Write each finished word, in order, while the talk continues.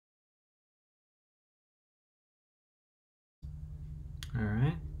All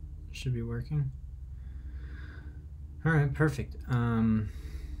right, should be working. All right, perfect.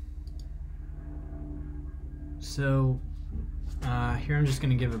 So here I'm just going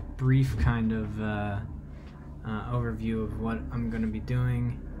to give a brief kind of overview of what I'm going to be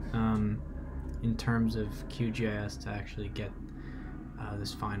doing in terms of QGIS to actually get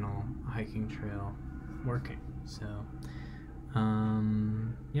this final hiking trail working. So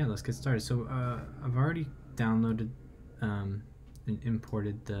yeah, let's get started. So I've already downloaded and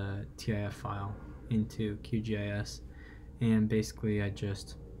imported the TIF file into QGIS, and basically I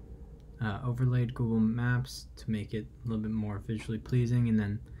just overlaid Google Maps to make it a little bit more visually pleasing, and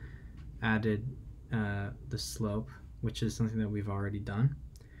then added the slope, which is something that we've already done.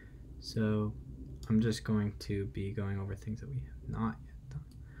 So I'm just going to be going over things that we have not yet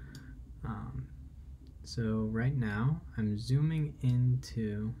done. So right now I'm zooming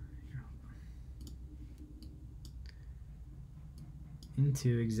into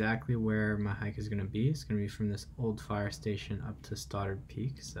exactly where my hike is going to be. It's going to be from this old fire station up to Stoddard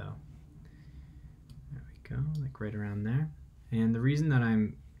Peak. So there we go, like right around there. And the reason that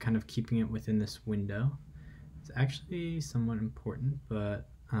I'm kind of keeping it within this window is actually somewhat important, but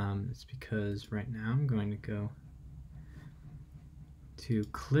it's because right now I'm going to go to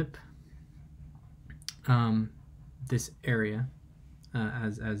clip this area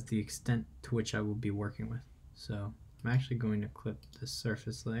as the extent to which I will be working with. So I'm actually going to clip this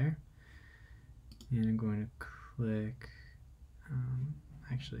surface layer, and I'm going to click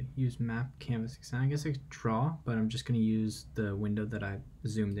actually use map canvas extent. I guess I could draw, but I'm just going to use the window that I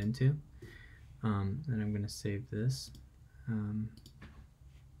zoomed into. And I'm going to save this.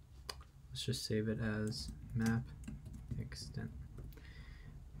 Let's just save it as map extent.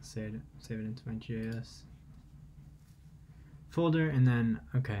 Save it into my GIS folder, and then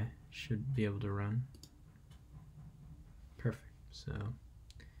okay, should be able to run. Perfect. So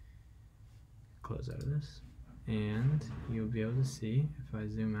close out of this, and you'll be able to see if I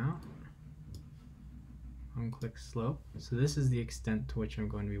zoom out, unclick slope. So this is the extent to which I'm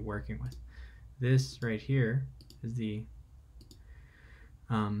going to be working with. This right here is the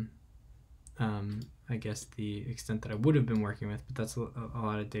I guess the extent that I would have been working with, but that's a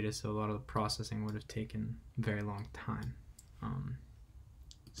lot of data, so a lot of the processing would have taken a very long time.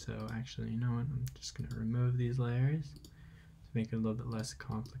 So actually, you know what, I'm just going to remove these layers to make it a little bit less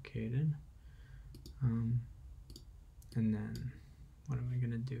complicated. And then what am I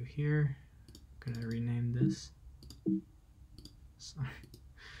going to do here? I'm going to rename this. Sorry.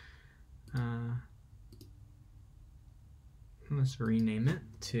 Let's rename it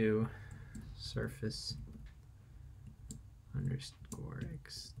to surface underscore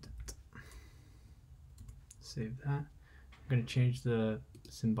extent. Save that. I'm going to change the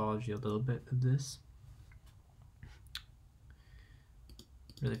symbology a little bit of this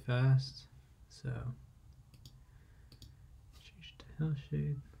really fast. So change to hill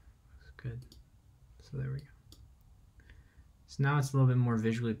shade. Looks good. So there we go. So now it's a little bit more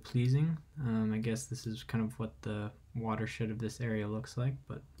visually pleasing. I guess this is kind of what the watershed of this area looks like,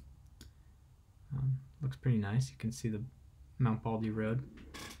 but looks pretty nice. You can see the Mount Baldy Road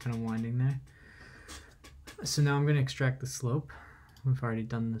kind of winding there. So now I'm going to extract the slope. We've already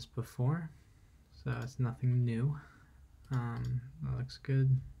done this before, so it's nothing new. That looks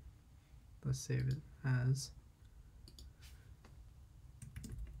good. Let's save it as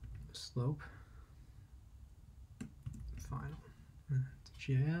slope. Final.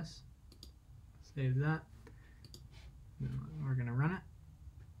 GIS. Save that. And we're going to run it.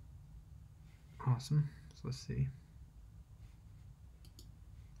 Awesome. So let's see.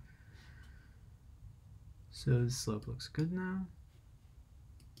 So the slope looks good now.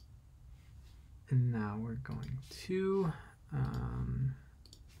 And now we're going to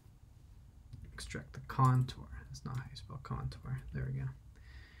extract the contour. That's not how you spell contour. There we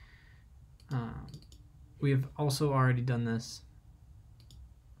go. We have also already done this.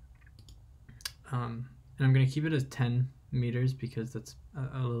 And I'm going to keep it as 10 meters because that's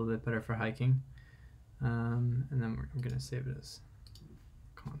a little bit better for hiking. And then I'm going to save it as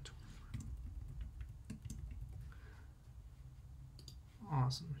contour.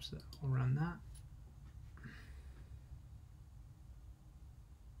 Awesome. So we'll run that.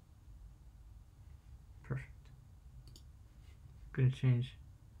 Perfect. I'm going to change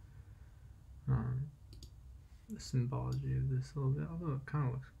the symbology of this a little bit, although it kind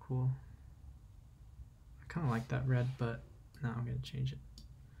of looks cool. I kind of like that red, but now I'm going to change it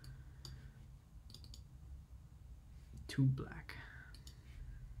to black.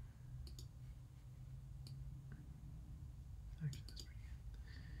 Actually, that's pretty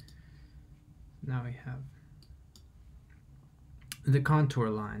good. Now we have the contour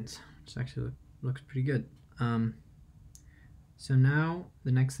lines, which actually looks pretty good. So now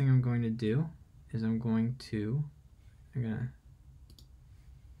the next thing I'm going to do is I'm gonna,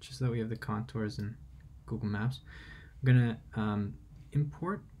 just so that we have the contours in Google Maps, I'm gonna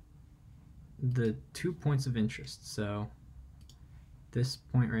import the 2 points of interest. So this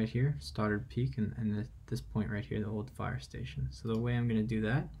point right here, Stoddard Peak, and this point right here, the old fire station. So the way I'm gonna do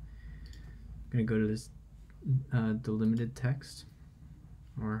that, I'm gonna go to this delimited text,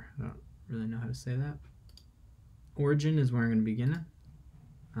 or I don't really know how to say that. Origin is where I'm going to begin.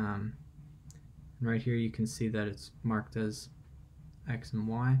 And right here you can see that it's marked as X and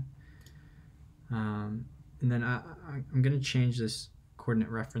Y. And then I'm going to change this coordinate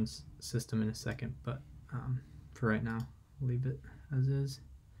reference system in a second, but for right now, I'll leave it as is.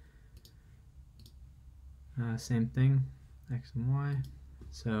 Same thing, X and Y.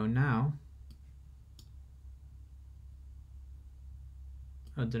 So now,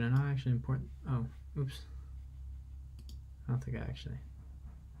 oh, did I not actually import? Oh, oops. I don't think I actually.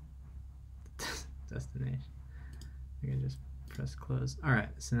 Destination. I can just press close. Alright,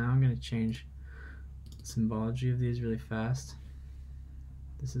 so now I'm going to change the symbology of these really fast.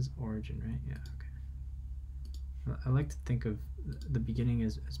 This is origin, right? Yeah, okay. I like to think of the beginning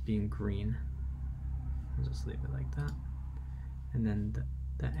as being green. I'll just leave it like that. And then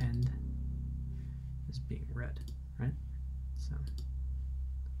the end is being red, right? So that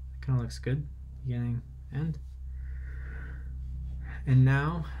kind of looks good. Beginning, end. And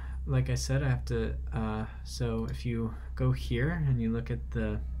now, like I said, I have to, so if you go here and you look at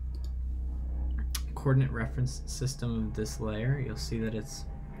the coordinate reference system of this layer, you'll see that it's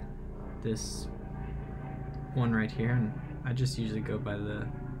this one right here, and I just usually go by the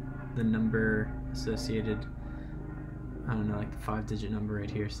number associated, I don't know, like the 5-digit number right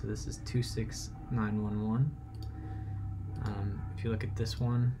here. So this is 26911. If you look at this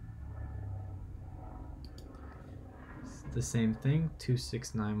one, the same thing,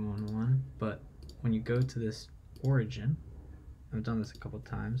 26911, but when you go to this origin, I've done this a couple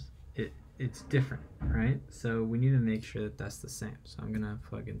times, it's different, right? So we need to make sure that that's the same. So I'm gonna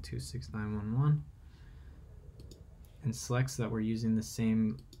plug in 26911 and select so that we're using the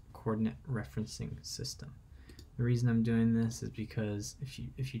same coordinate referencing system. The reason I'm doing this is because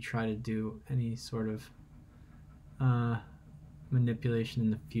if you try to do any sort of manipulation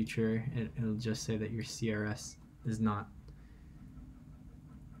in the future, it'll just say that your CRS is not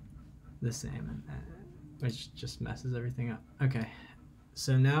the same, which just messes everything up. Okay,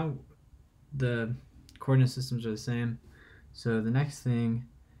 so now the coordinate systems are the same. So the next thing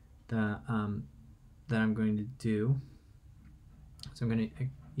that I'm going to do, so I'm going to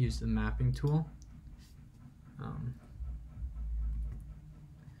use the mapping tool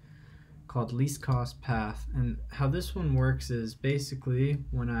called least cost path. And how this one works is basically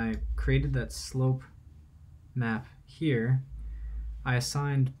when I created that slope map here, I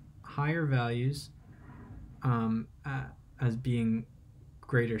assigned higher values as being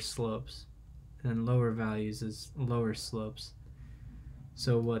greater slopes and lower values as lower slopes.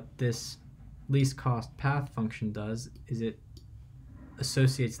 So what this least cost path function does is it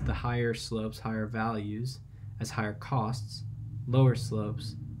associates the higher slopes, higher values, as higher costs, lower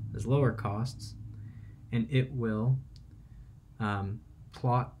slopes as lower costs, and it will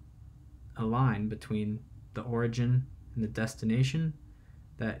plot a line between the origin and the destination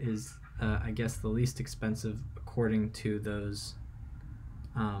that is, I guess, the least expensive according to those,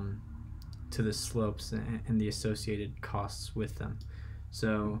 to the slopes and the associated costs with them.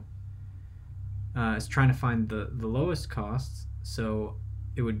 So it's trying to find the lowest costs, so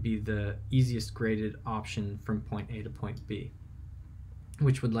it would be the easiest graded option from point A to point B,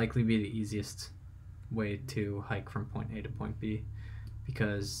 which would likely be the easiest way to hike from point A to point B,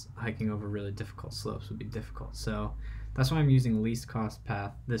 because hiking over really difficult slopes would be difficult. So that's why I'm using least cost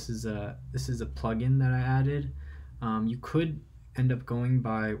path. This is a plugin that I added. You could end up going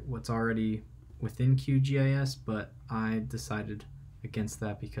by what's already within QGIS, but I decided against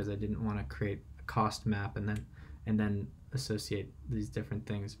that because I didn't want to create a cost map and then associate these different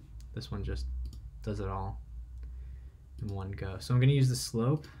things. This one just does it all in one go. So I'm going to use the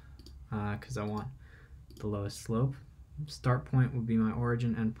slope because I want the lowest slope. Start point will be my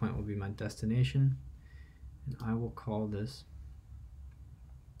origin, end point will be my destination, and I will call this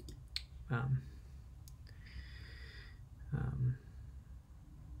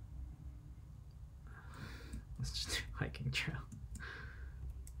let's just do hiking trail.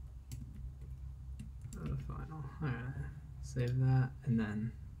 The final. Alright, save that, and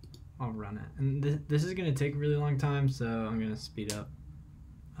then I'll run it. And this is going to take a really long time, so I'm going to speed up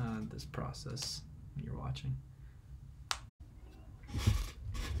this process when you're watching.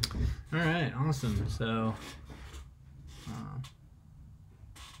 All right, awesome. So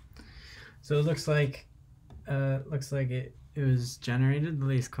it looks like it was generated the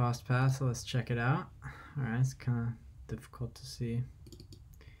least cost path. So let's check it out. All right, it's kind of difficult to see,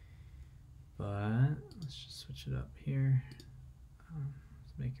 but let's just switch it up here.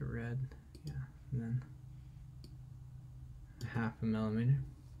 Let's make it red. Yeah, and then 0.5 millimeter.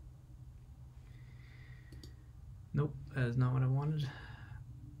 Nope, that is not what I wanted.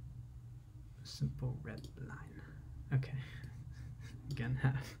 Simple red line. Okay. Again,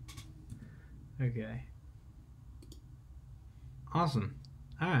 half. Okay. Awesome.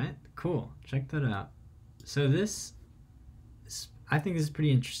 Alright, cool. Check that out. So I think this is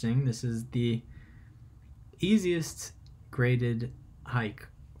pretty interesting. This is the easiest graded hike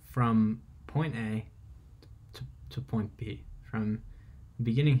from point A to point B. From the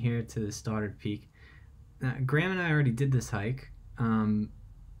beginning here to the Stoddard Peak. Now, Graham and I already did this hike.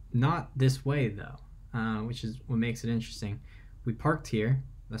 Not this way though, which is what makes it interesting. We parked here.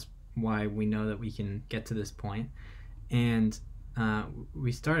 That's why we know that we can get to this point. And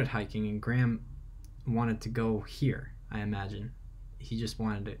we started hiking, and Graham wanted to go here, I imagine. He just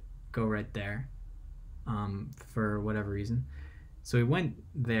wanted to go right there for whatever reason. So we went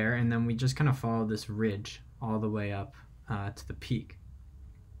there, and then we just kind of followed this ridge all the way up to the peak.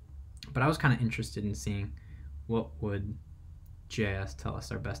 But I was kind of interested in seeing what would QGIS tell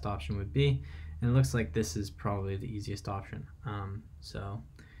us our best option would be, and it looks like this is probably the easiest option. So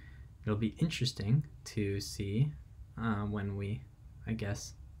it'll be interesting to see when we, I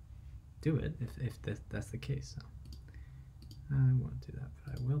guess, do it, if that's the case. So I won't do that,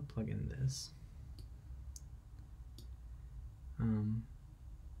 but I will plug in this.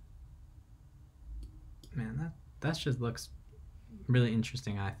 Man, that just looks really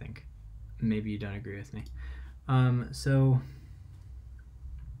interesting, I think. Maybe you don't agree with me. So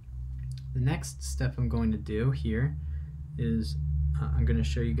the next step I'm going to do here is I'm going to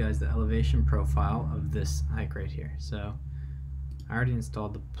show you guys the elevation profile of this hike right here. So I already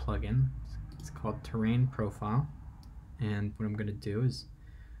installed the plugin. It's called Terrain Profile, and what I'm going to do is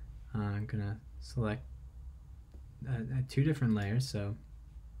I'm going to select 2 different layers. So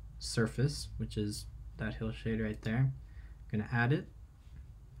surface, which is that hill shade right there. I'm going to add it,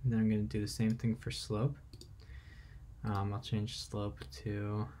 and then I'm going to do the same thing for slope. I'll change slope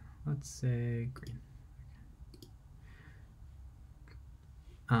to, let's say, green.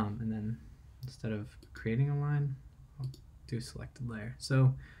 And then instead of creating a line, I'll do selected layer.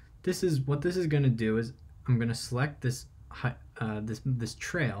 So this is what this is going to do is I'm going to select this this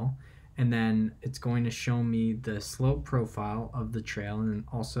trail, and then it's going to show me the slope profile of the trail and then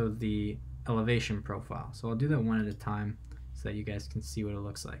also the elevation profile. So I'll do that one at a time so that you guys can see what it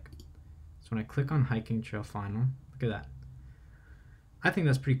looks like. So when I click on hiking trail final, look at that. I think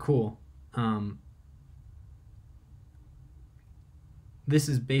that's pretty cool. This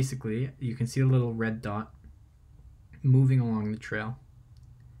is basically, you can see a little red dot moving along the trail.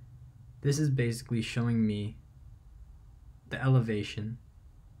 This is basically showing me the elevation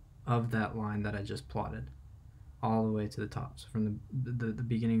of that line that I just plotted all the way to the top. So from the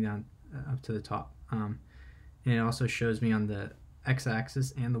beginning down up to the top. And it also shows me on the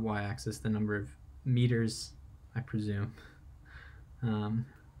x-axis and the y-axis the number of meters, I presume,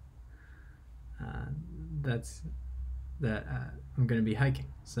 that I'm going to be hiking.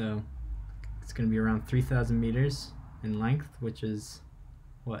 So it's going to be around 3,000 meters in length, which is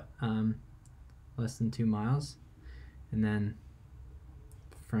what, less than 2 miles, and then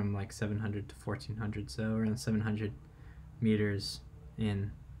from like 700 to 1,400, so around 700 meters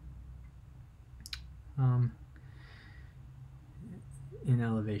in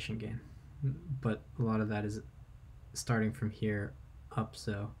elevation gain. But a lot of that is starting from here up,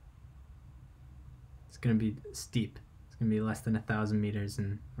 so it's going to be steep. It's going to be less than 1,000 meters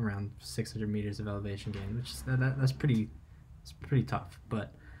and around 600 meters of elevation gain, which is that's pretty tough.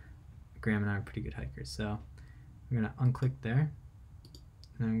 But Graham and I are pretty good hikers, so I'm going to unclick there,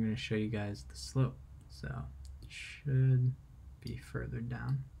 and I'm going to show you guys the slope. So it should be further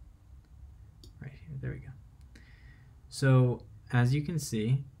down right here. There we go. So as you can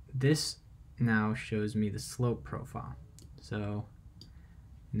see, this now shows me the slope profile. So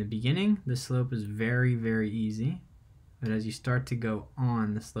in the beginning, the slope is very, very easy, but as you start to go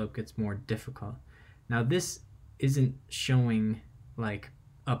on, the slope gets more difficult. Now this isn't showing like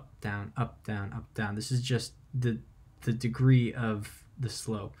up, down, up, down, up, down. This is just the degree of the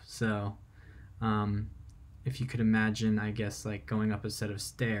slope. So if you could imagine, I guess, like going up a set of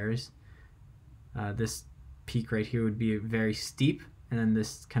stairs, this peak right here would be very steep, and then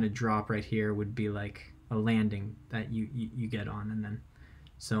this kind of drop right here would be like a landing that you get on, and then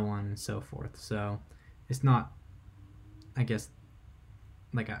so on and so forth. So it's not, I guess,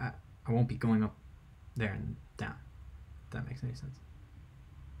 like I won't be going up there and down, if that makes any sense.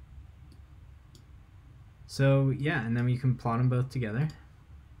 So yeah, and then you can plot them both together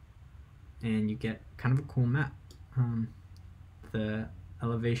and you get kind of a cool map. The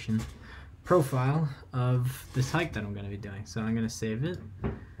elevation profile of this hike that I'm going to be doing. So I'm going to save it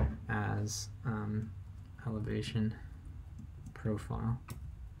as elevation profile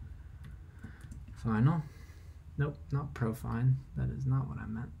final. Nope, not profile. That is not what I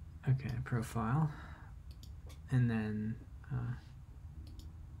meant. Okay, profile. And then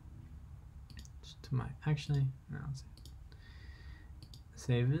just to my, actually, no,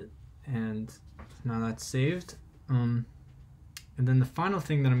 save it. And now that's saved. And then the final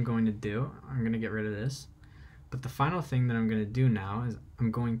thing that I'm going to do, I'm going to get rid of this, but the final thing that I'm going to do now is I'm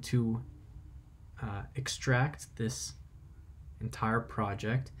going to extract this entire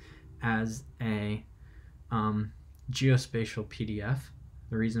project as a geospatial PDF.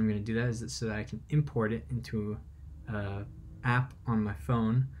 The reason I'm going to do that is so that I can import it into an app on my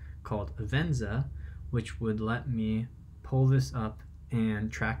phone called Avenza, which would let me pull this up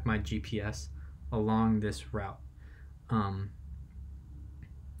and track my GPS along this route.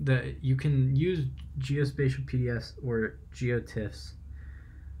 You can use geospatial PDFs or GeoTIFFs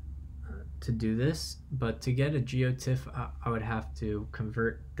to do this, but to get a GeoTIFF, I would have to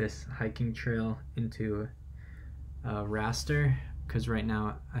convert this hiking trail into a raster, because right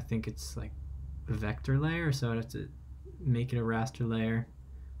now I think it's like a vector layer, so I'd have to make it a raster layer,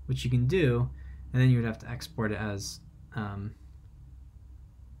 which you can do, and then you would have to export it as a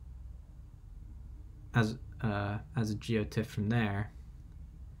GeoTIFF from there.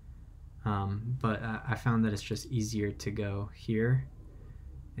 But I found that it's just easier to go here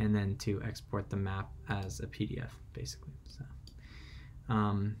and then to export the map as a PDF, basically.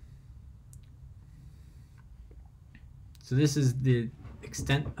 So this is the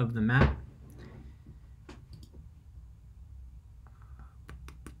extent of the map.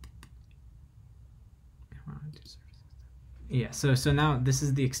 Yeah, so now this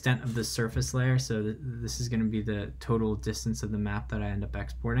is the extent of the surface layer, so this is going to be the total distance of the map that I end up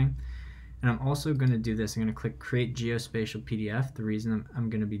exporting. And I'm also going to do this, I'm going to click Create Geospatial PDF. The reason I'm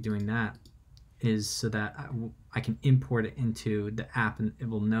going to be doing that is so that I can import it into the app and it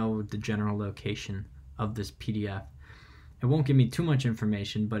will know the general location of this PDF. It won't give me too much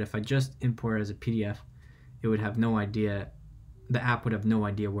information, but if I just import it as a PDF, it would have no idea, the app would have no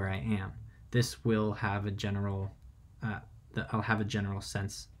idea where I am. This will have a general I'll have a general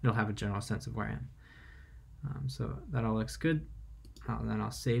sense. It'll have a general sense of where I am. So that all looks good. Then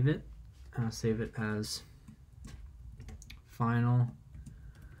I'll save it. I'll save it as final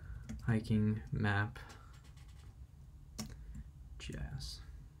hiking map GIS.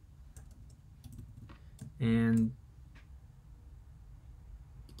 And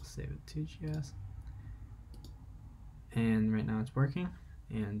I'll save it to GIS. And right now it's working.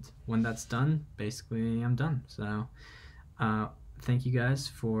 And when that's done, basically I'm done. So thank you guys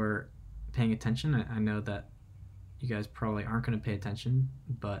for paying attention. I know that you guys probably aren't going to pay attention,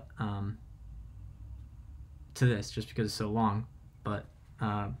 but to this, just because it's so long. But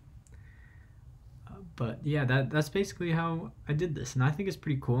yeah, that's basically how I did this, and I think it's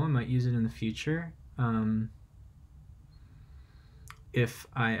pretty cool. I might use it in the future if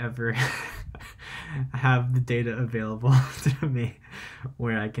I ever have the data available to me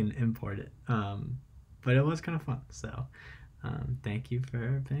where I can import it. But it was kind of fun, so thank you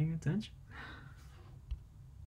for paying attention.